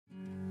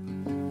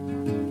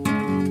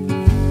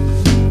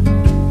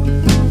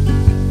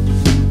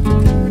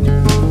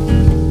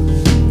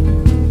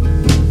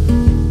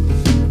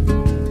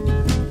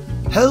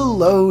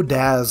Hello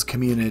DAZ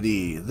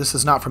community, this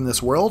is Not From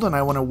This World and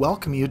I want to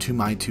welcome you to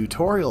my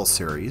tutorial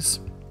series.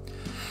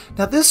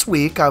 Now this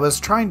week I was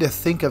trying to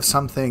think of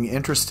something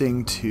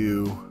interesting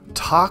to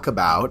talk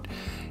about,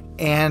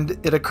 and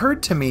it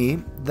occurred to me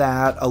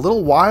that a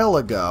little while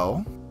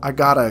ago I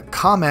got a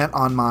comment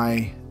on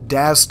my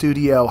DAZ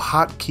Studio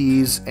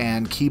hotkeys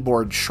and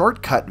keyboard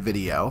shortcut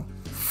video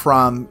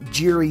from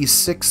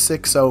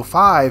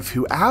Jiri6605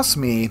 who asked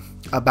me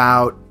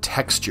about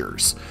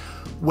textures.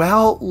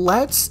 Well,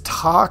 let's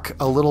talk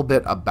a little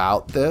bit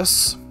about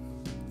this.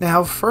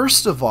 Now,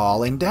 first of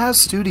all, in DAZ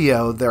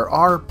Studio, there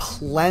are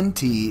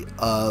plenty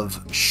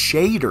of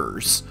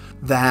shaders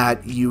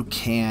that you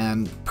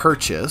can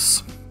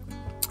purchase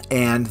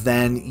and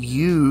then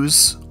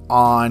use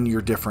on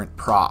your different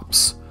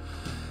props.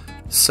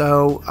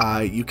 So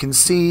you can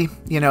see,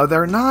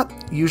 they're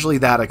not usually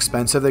that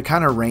expensive. They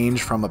kind of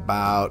range from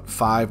about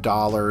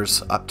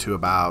 $5 up to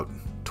about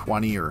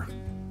 $20 or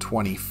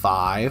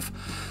 $25.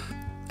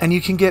 And you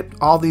can get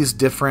all these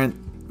different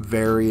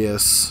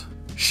various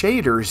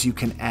shaders you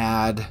can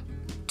add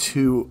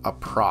to a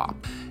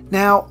prop.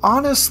 Now,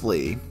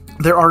 honestly,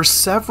 there are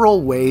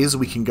several ways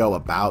we can go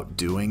about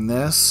doing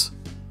this,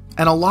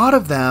 and a lot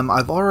of them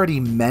I've already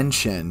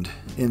mentioned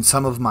in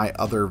some of my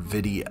other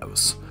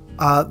videos.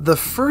 The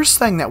first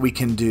thing that we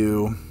can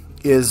do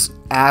is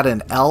add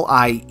an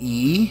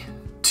LIE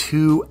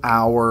to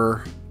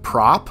our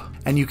prop,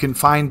 and you can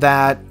find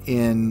that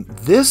in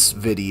this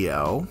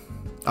video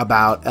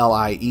about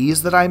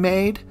LIEs that I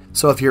made.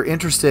 So if you're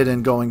interested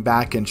in going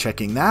back and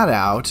checking that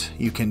out,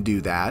 you can do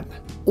that.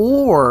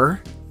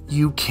 Or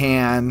you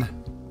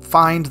can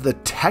find the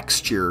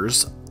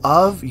textures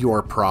of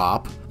your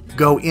prop,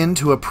 go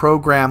into a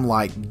program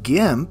like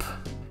GIMP,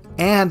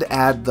 and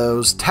add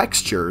those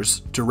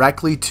textures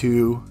directly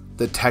to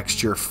the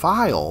texture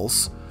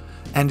files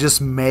and just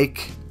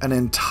make an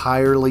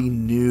entirely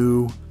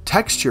new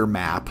texture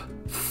map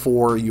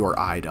for your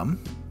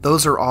item.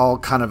 Those are all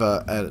kind of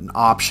an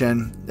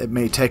option. It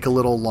may take a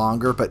little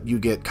longer, but you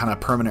get kind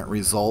of permanent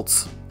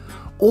results.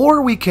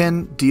 Or we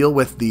can deal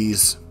with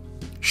these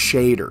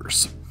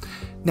shaders.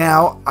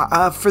 Now,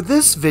 for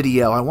this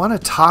video, I want to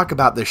talk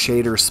about the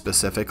shaders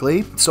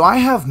specifically. So I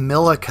have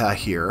Milica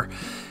here,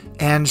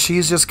 and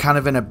she's just kind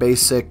of in a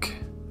basic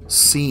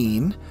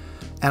scene,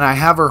 and I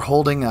have her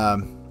holding a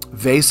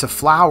vase of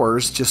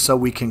flowers just so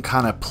we can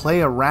kind of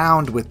play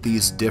around with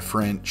these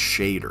different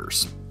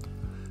shaders.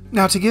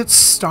 Now, to get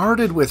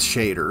started with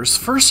shaders,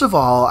 first of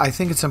all, I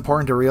think it's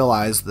important to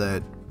realize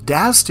that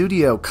DAZ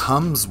Studio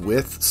comes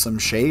with some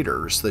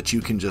shaders that you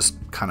can just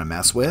kind of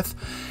mess with,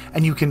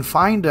 and you can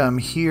find them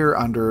here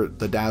under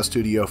the DAZ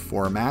Studio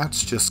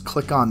formats. Just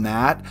click on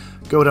that,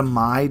 go to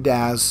My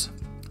DAZ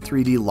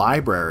 3D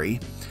Library,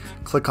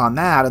 click on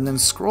that, and then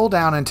scroll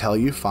down until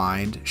you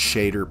find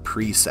shader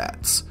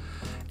presets.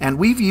 And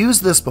we've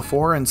used this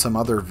before in some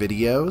other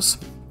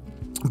videos,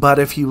 but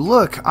if you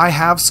look, I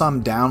have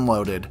some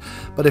downloaded.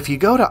 But if you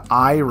go to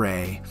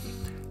iRay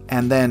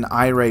and then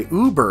iRay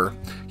Uber,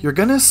 you're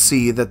going to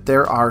see that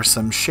there are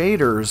some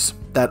shaders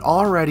that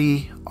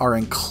already are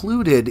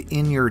included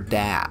in your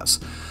DAZ.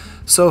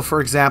 So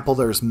for example,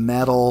 there's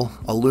metal,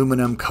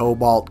 aluminum,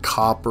 cobalt,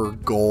 copper,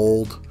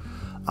 gold.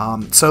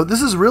 So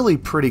this is really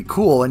pretty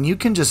cool, and you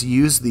can just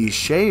use these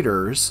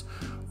shaders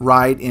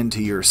right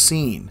into your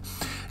scene.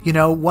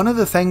 One of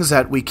the things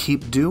that we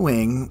keep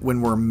doing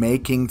when we're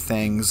making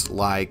things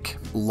like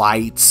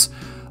lights,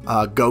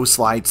 ghost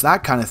lights,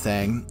 that kind of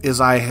thing, is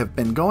I have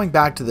been going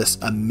back to this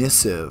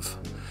emissive.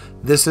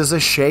 This is a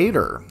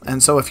shader,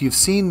 and so if you've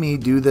seen me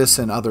do this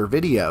in other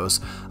videos,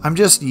 I'm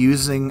just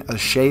using a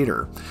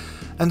shader.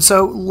 And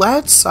so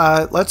let's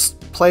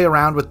play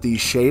around with these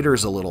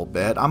shaders a little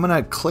bit. I'm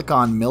going to click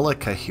on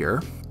Milica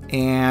here,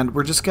 and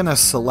we're just going to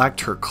select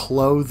her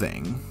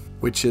clothing,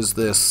 which is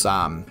this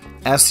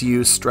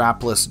SU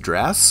strapless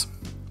dress.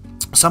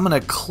 So I'm going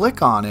to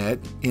click on it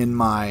in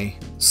my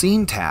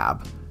scene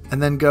tab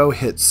and then go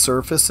hit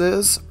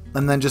surfaces,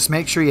 and then just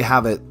make sure you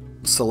have it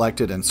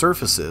selected in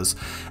surfaces,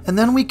 and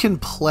then we can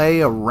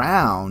play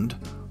around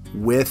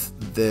with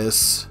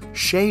this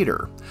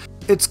shader.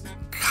 It's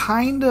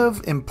kind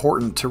of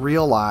important to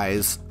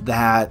realize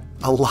that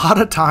a lot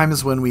of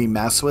times when we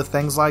mess with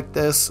things like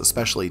this,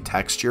 especially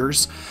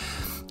textures,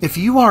 if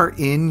you are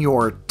in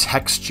your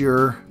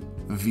texture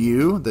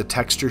view, the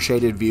texture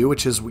shaded view,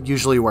 which is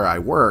usually where I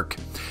work,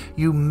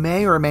 you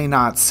may or may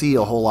not see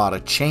a whole lot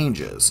of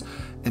changes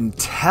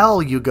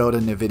until you go to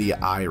NVIDIA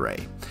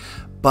iRay.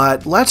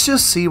 But let's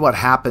just see what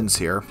happens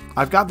here.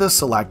 I've got this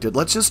selected.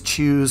 Let's just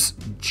choose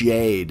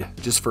Jade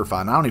just for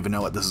fun. I don't even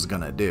know what this is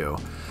going to do,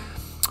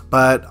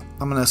 but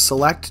I'm going to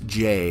select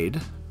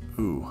Jade.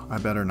 Ooh, I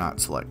better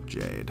not select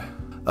Jade.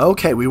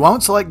 Okay, we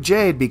won't select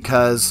Jade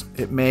because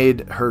it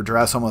made her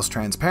dress almost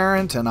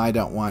transparent, and I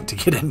don't want to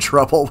get in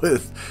trouble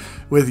with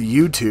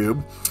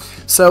YouTube.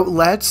 So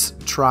let's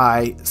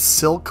try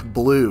Silk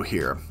Blue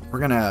here. We're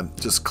gonna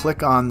just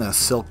click on the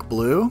Silk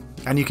Blue,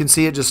 and you can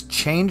see it just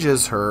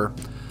changes her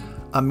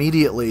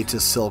immediately to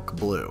Silk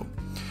Blue.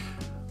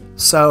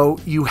 So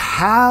you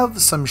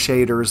have some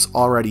shaders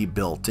already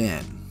built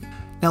in.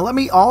 Now let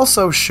me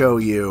also show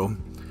you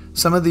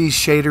some of these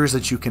shaders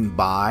that you can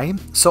buy.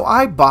 So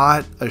I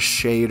bought a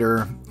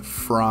shader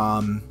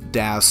from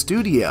Daz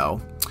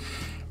Studio,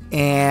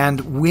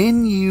 and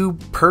when you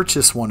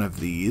purchase one of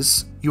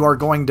these, you are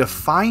going to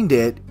find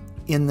it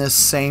in this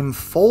same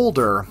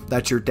folder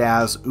that your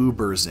Daz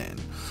Uber's in.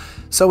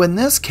 So in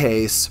this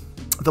case,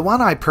 the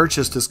one I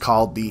purchased is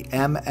called the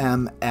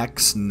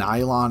MMX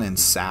Nylon and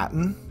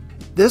Satin.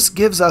 This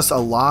gives us a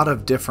lot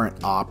of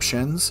different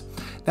options.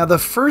 Now the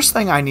first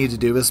thing I need to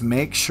do is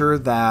make sure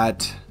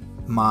that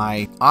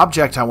my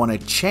object I want to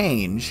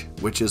change,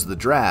 which is the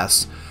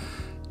dress,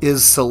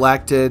 is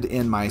selected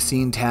in my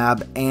scene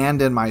tab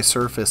and in my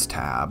surface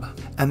tab.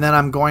 And then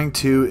I'm going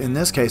to, in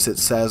this case it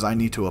says I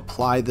need to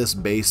apply this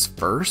base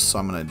first, so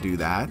I'm going to do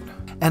that.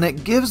 And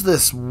it gives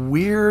this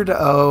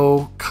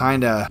weirdo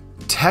kind of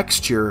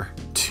texture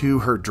to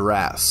her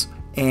dress.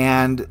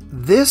 And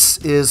this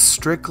is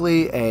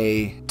strictly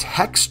a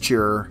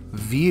texture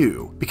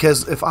view,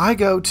 because if I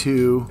go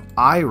to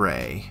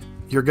Iray,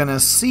 you're going to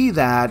see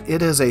that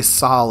it is a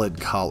solid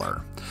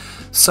color.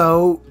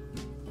 So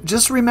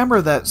just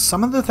remember that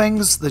some of the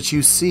things that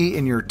you see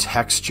in your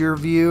texture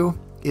view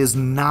is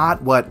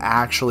not what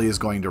actually is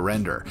going to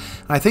render.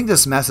 And I think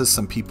this messes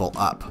some people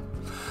up.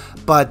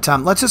 But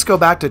let's just go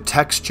back to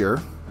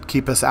texture,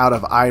 keep us out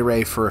of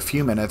Iray for a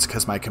few minutes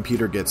because my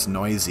computer gets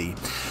noisy.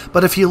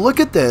 But if you look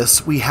at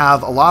this, we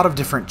have a lot of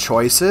different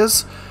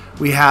choices.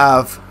 We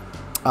have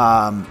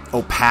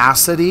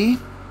opacity,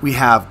 we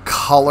have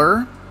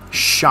color,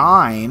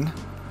 shine,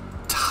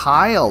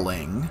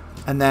 tiling,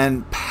 and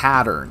then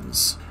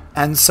patterns.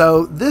 And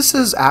so this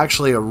is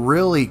actually a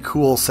really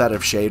cool set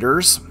of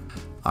shaders.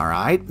 All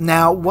right,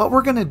 now what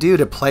we're going to do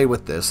to play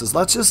with this is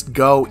let's just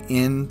go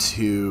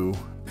into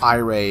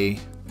Iray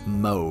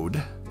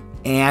mode,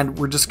 and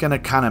we're just going to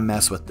kind of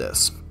mess with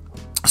this.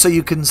 So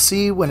you can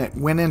see when it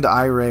went into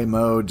Iray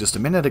mode just a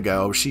minute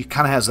ago, she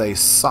kind of has a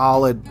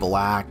solid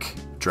black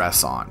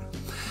dress on.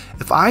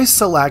 If I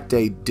select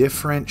a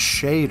different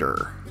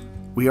shader,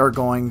 we are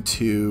going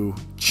to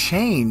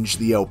change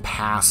the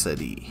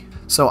opacity.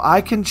 So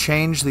I can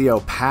change the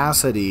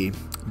opacity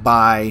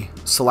by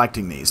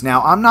selecting these.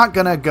 Now I'm not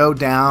going to go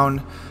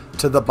down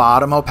to the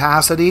bottom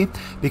opacity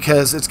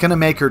because it's going to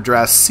make her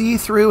dress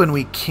see-through, and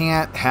we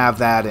can't have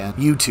that in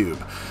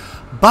YouTube.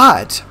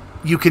 But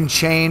you can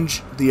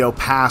change the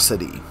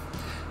opacity.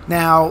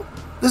 Now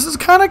this is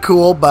kind of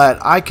cool, but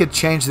I could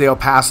change the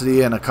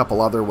opacity in a couple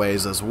other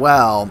ways as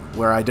well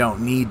where I don't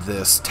need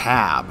this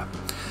tab.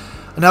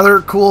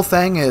 Another cool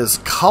thing is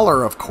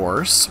color, of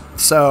course.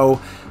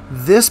 So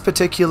this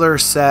particular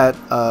set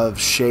of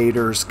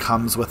shaders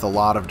comes with a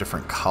lot of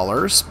different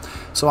colors.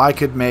 So I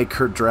could make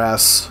her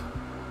dress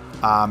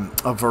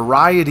a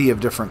variety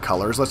of different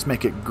colors. Let's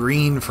make it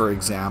green, for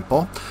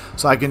example.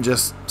 So I can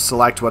just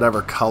select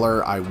whatever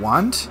color I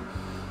want,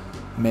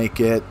 make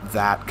it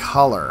that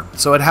color.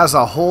 So it has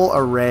a whole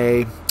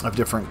array of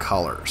different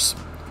colors.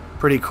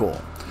 Pretty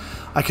cool.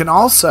 I can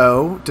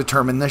also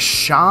determine the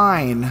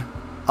shine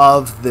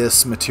of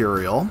this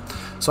material.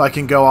 So I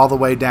can go all the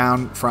way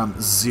down from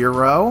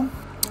 0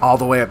 all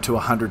the way up to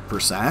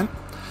 100%.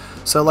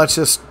 So let's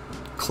just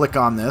click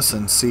on this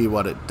and see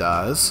what it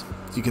does.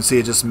 You can see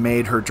it just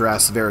made her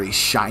dress very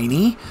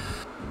shiny.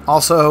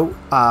 Also,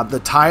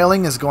 the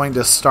tiling is going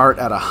to start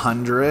at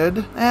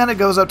 100 and it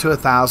goes up to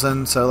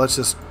 1,000. So let's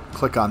just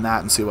click on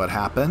that and see what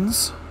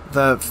happens.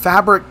 The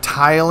fabric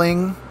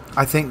tiling,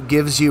 I think,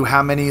 gives you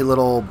how many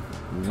little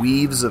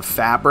weaves of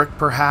fabric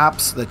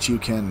perhaps that you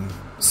can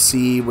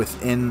see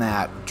within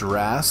that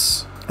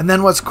dress. And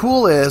then what's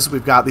cool is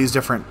we've got these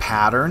different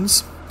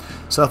patterns.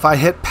 So if I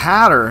hit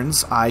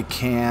patterns, I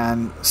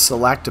can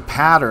select a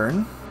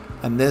pattern,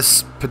 and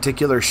this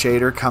particular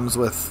shader comes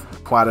with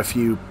quite a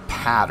few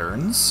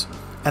patterns.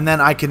 And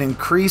then I can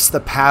increase the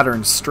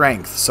pattern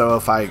strength. So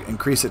if I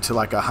increase it to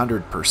like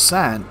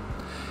 100%,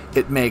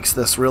 it makes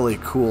this really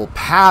cool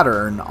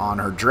pattern on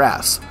her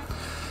dress.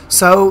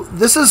 So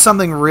this is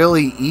something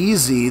really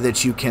easy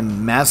that you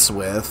can mess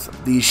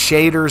with. These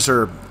shaders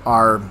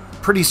are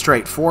pretty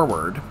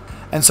straightforward.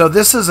 And so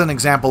this is an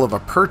example of a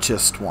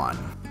purchased one.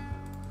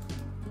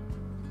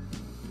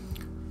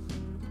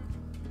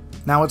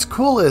 Now what's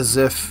cool is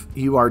if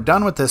you are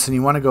done with this and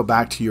you want to go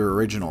back to your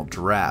original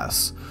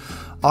dress,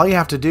 all you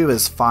have to do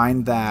is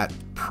find that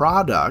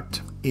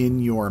product in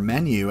your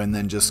menu and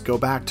then just go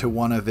back to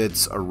one of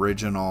its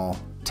original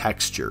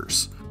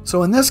textures.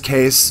 So in this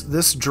case,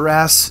 this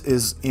dress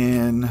is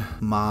in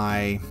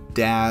my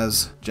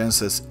Daz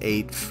Genesis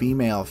 8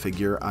 female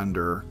figure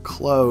under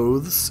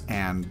clothes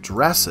and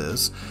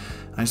dresses.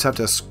 I just have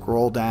to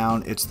scroll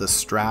down. It's the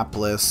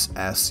strapless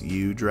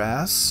SU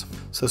dress.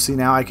 So see,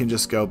 now I can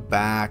just go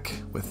back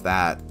with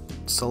that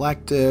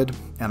selected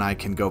and I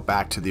can go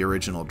back to the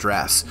original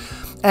dress.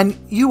 And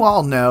you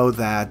all know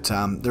that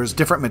there's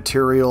different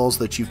materials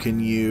that you can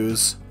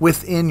use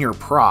within your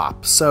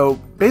prop. So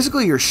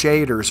basically your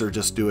shaders are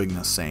just doing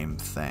the same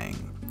thing.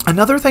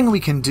 Another thing we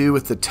can do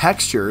with the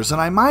textures, and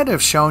I might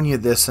have shown you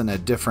this in a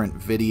different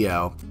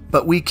video,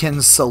 but we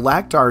can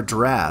select our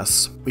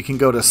dress, we can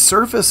go to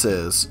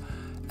surfaces,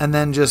 and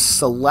then just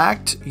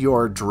select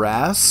your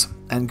dress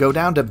and go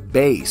down to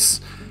base,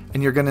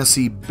 and you're going to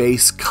see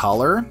base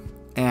color,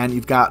 and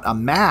you've got a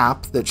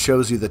map that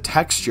shows you the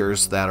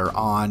textures that are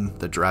on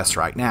the dress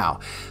right now.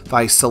 If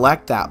I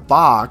select that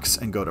box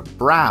and go to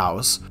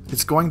browse,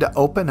 it's going to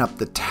open up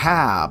the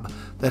tab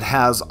that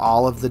has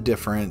all of the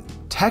different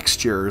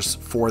textures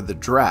for the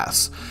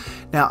dress.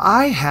 Now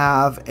I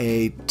have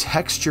a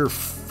texture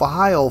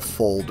file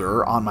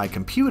folder on my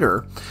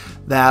computer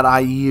that I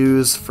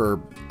use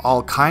for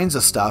all kinds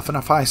of stuff, and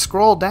if I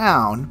scroll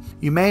down,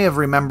 you may have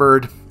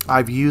remembered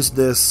I've used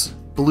this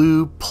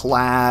blue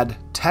plaid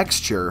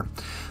texture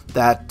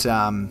that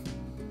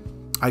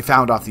I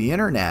found off the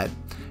internet,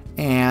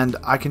 and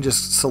I can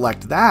just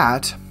select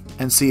that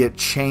and see it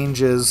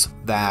changes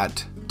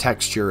that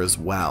texture as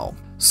well.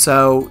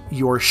 So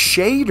your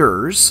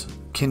shaders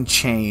can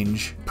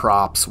change,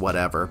 props,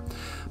 whatever,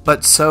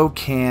 but so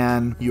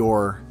can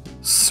your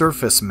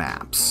surface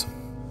maps.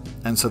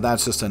 And so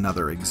that's just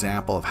another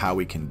example of how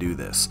we can do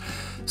this.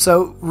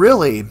 So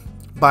really,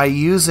 by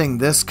using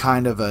this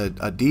kind of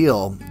a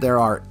deal, there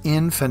are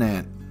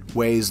infinite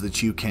ways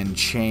that you can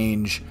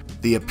change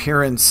the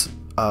appearance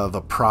of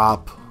a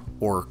prop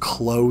or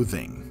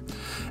clothing.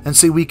 And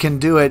see, we can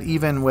do it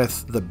even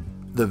with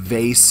the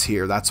vase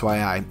here. That's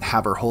why I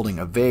have her holding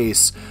a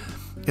vase,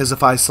 is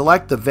if I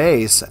select the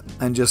vase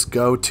and just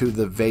go to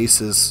the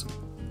vase's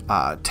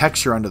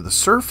texture under the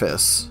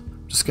surface,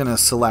 I'm just going to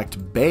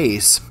select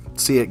base.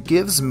 See, it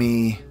gives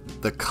me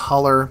the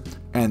color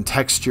and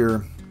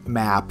texture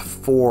map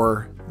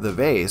for the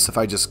vase. If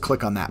I just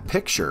click on that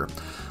picture,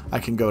 I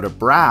can go to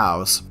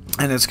browse,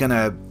 and it's going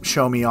to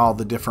show me all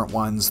the different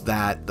ones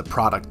that the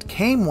product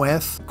came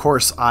with. Of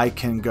course, I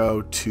can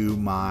go to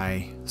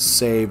my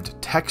saved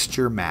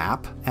texture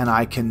map, and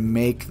I can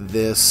make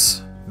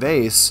this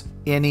vase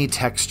any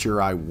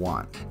texture I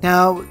want.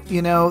 Now,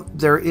 you know,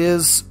 there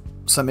is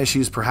some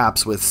issues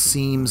perhaps with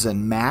seams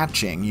and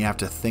matching you have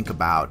to think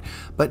about,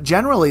 but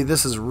generally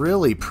this is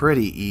really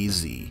pretty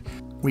easy.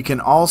 We can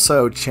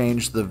also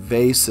change the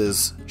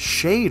vase's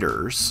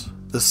shaders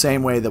the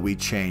same way that we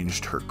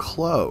changed her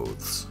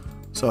clothes.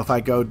 So if I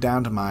go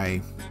down to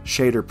my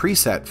shader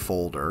preset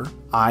folder,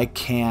 I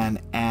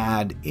can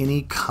add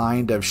any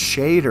kind of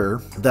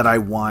shader that I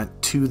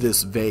want to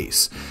this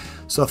vase.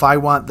 So if I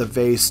want the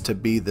vase to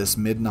be this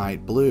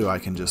midnight blue, I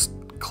can just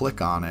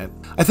click on it.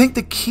 I think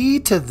the key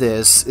to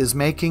this is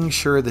making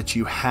sure that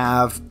you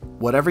have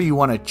whatever you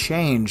want to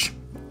change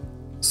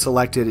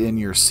selected in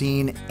your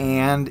scene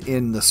and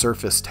in the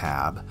surface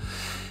tab.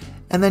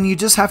 And then you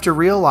just have to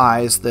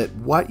realize that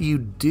what you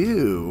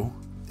do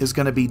is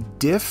going to be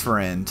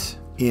different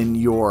in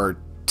your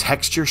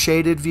texture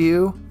shaded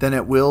view than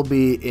it will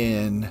be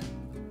in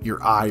your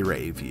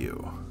iRay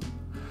view.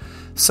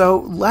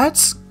 So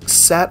let's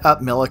set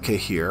up Milica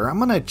here. I'm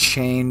going to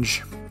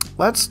change,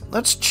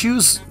 let's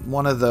choose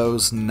one of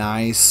those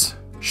nice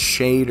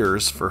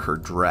shaders for her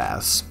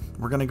dress.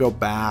 We're going to go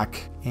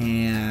back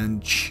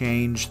and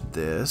change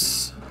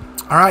this.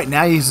 All right,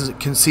 now you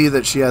can see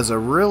that she has a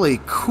really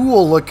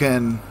cool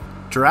looking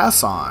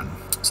dress on.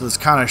 So this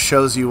kind of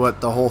shows you what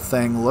the whole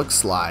thing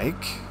looks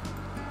like.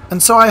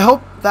 And so I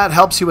hope that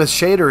helps you with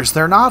shaders.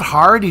 They're not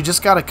hard, you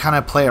just got to kind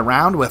of play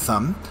around with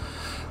them.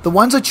 The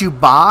ones that you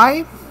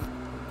buy,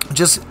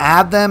 just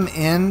add them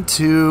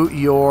into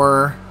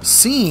your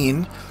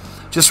scene.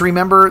 Just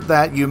remember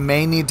that you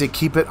may need to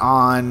keep it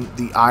on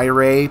the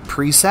iRay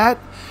preset,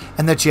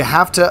 and that you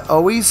have to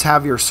always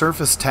have your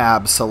surface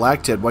tab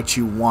selected what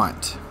you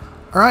want.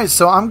 Alright,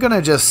 so I'm going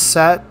to just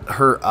set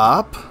her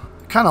up.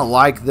 I kind of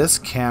like this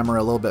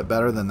camera a little bit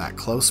better than that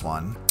close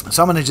one.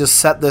 So I'm going to just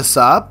set this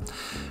up,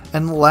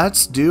 and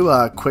let's do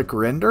a quick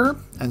render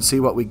and see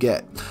what we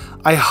get.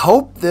 I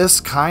hope this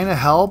kind of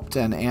helped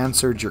and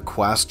answered your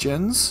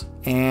questions.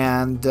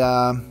 And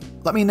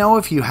let me know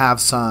if you have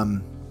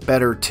some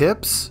better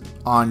tips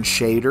on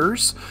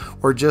shaders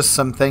or just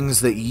some things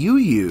that you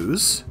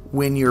use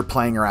when you're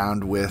playing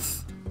around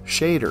with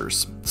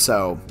shaders.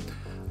 So,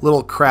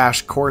 little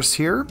crash course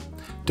here.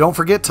 Don't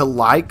forget to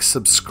like,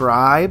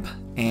 subscribe,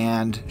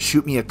 and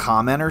shoot me a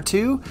comment or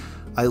two.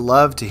 I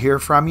love to hear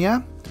from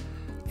you.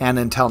 And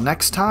until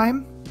next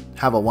time,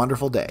 have a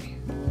wonderful day.